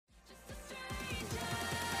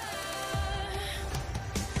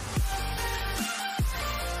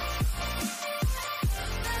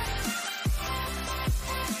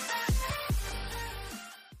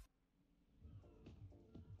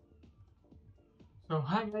So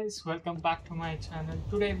hi guys, welcome back to my channel.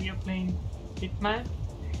 Today we are playing Hitman.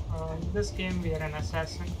 In this game we are an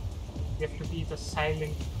assassin. We have to be the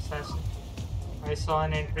silent assassin. I saw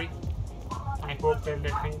an entry. I hope they'll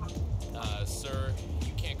let me in. Sir,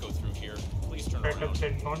 you can't go through here. Please turn Right up around.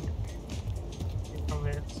 said don't. From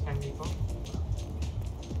where can we go?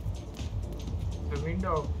 The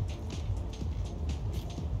window.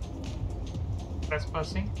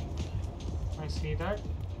 Trespassing. I see that.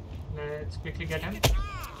 Let's quickly get him.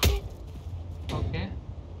 Okay.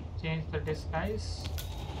 Change the disguise.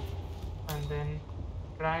 And then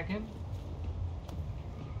drag him.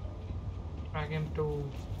 Drag him to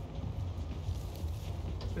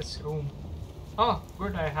this room. Oh,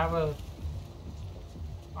 good. I have a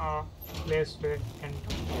place where he can.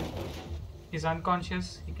 He's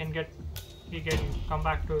unconscious. He can come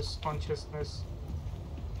back to his consciousness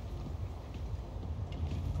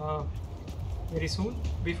very soon.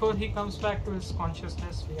 Before he comes back to his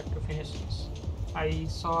consciousness, we have to finish this. I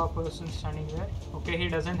saw a person standing there. Okay, he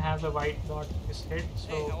doesn't have the white dot in his head, so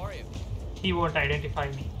Hey, how are you? he won't identify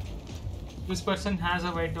me. This person has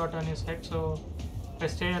a white dot on his head, so if I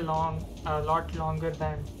stay a lot longer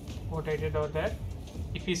than what I did out there,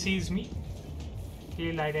 if he sees me,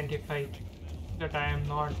 he'll identify that I am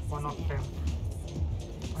not one of them.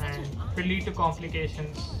 And it will lead to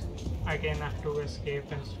complications. Again, I have to escape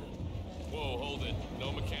and stuff. Whoa, hold it.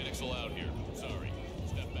 No mechanics allowed here. Sorry.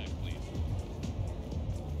 Step back, please.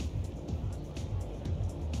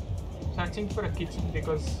 Searching for a kitchen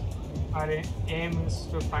because our aim is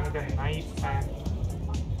to find a knife and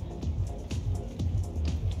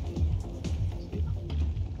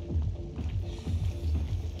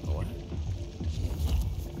What?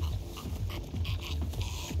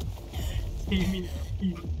 see me.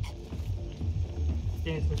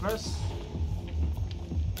 Change the dress.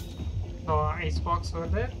 So icebox over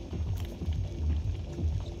there.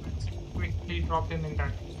 Let's quickly drop him in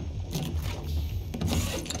that.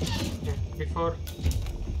 Okay,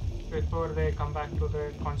 before they come back to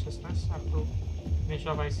their consciousness, I have to finish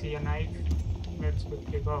off. I see a knife. Let's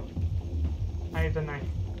quickly go. Hide the knife.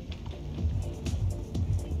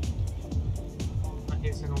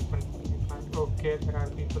 He's an open. Okay, there are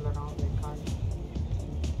people around. I can't.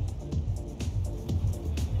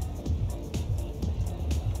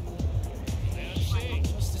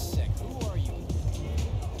 Just a sec. Who are you?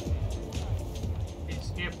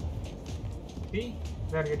 Escape. See,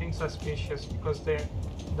 they're getting suspicious because the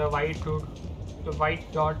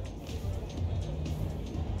white dot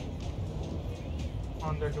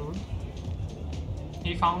on the dude.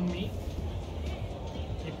 He found me.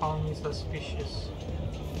 He found me suspicious.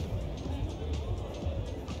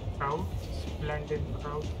 Crowd, splendid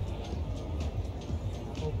crowd.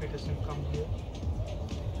 Hope it doesn't come here.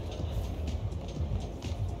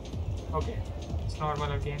 Okay, it's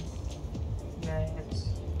normal again. Let's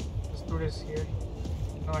do this here.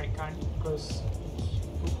 No, I can't because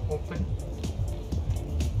it's too open.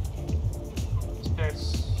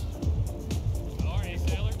 Stairs. How are you,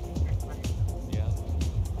 sailor? Yeah.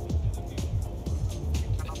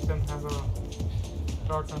 None of them have a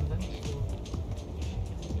dot on them.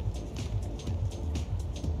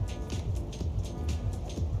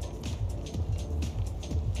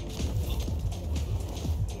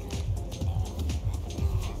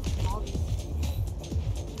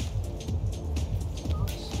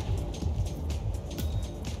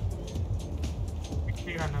 So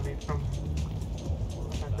quickly run away from him.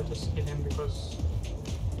 I have to just kill him because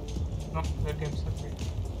no, let him submit.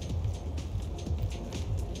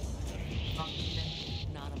 Not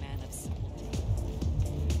killing. Not a man of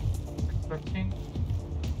Searching.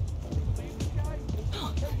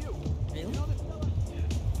 really?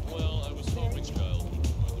 Well, I was hoping, child.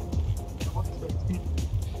 Not searching.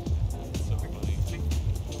 So funny.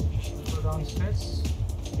 Go downstairs.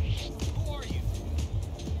 Who are you?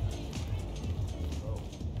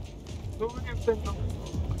 So we have to know.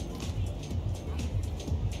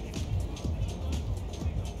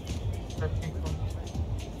 Searching from the side.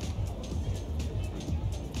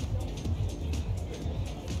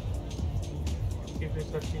 Keep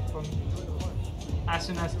searching from. As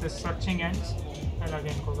soon as this searching ends, I'll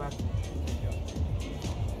again go back.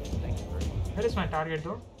 Where is my target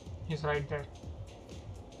though? He's right there.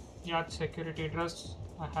 Yacht security dress.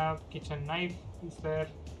 I have kitchen knife. He's there.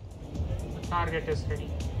 The target is ready.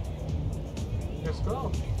 Let's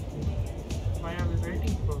go. Why are we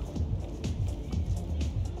waiting for?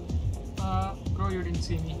 Bro, you didn't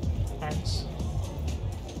see me. Thanks.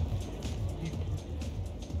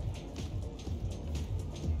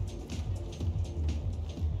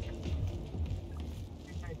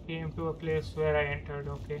 I came to a place where I entered,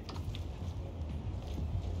 okay.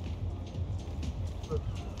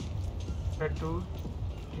 the two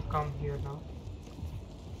to come here now.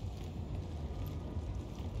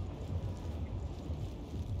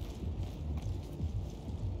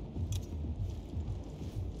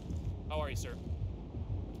 How are you, sir?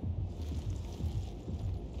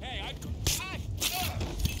 Hey,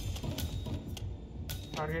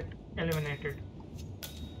 Target eliminated.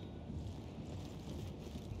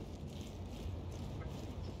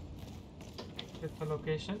 With the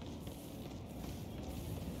location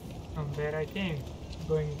from where I came,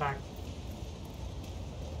 going back.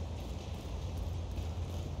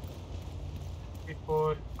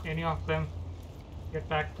 Before any of them get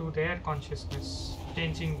back to their consciousness,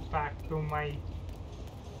 changing back to my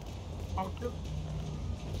outlook.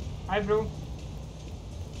 Hi bro,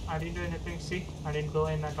 I didn't do anything, see, I didn't go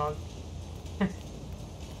in at all.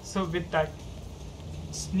 So with that,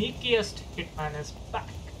 sneakiest Hitman is back.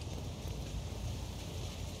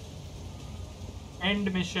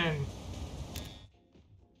 End mission.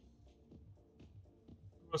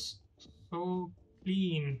 It was so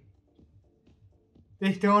clean.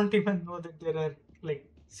 They don't even know that there are like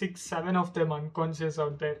 6, 7 of them unconscious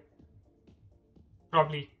out there.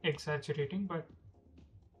 Probably exaggerating, but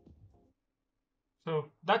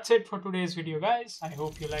so that's it for today's video, guys. I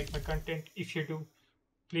hope you like my content. If you do,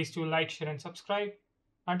 please do like, share, and subscribe.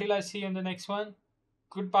 Until I see you in the next one,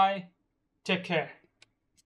 goodbye. Take care.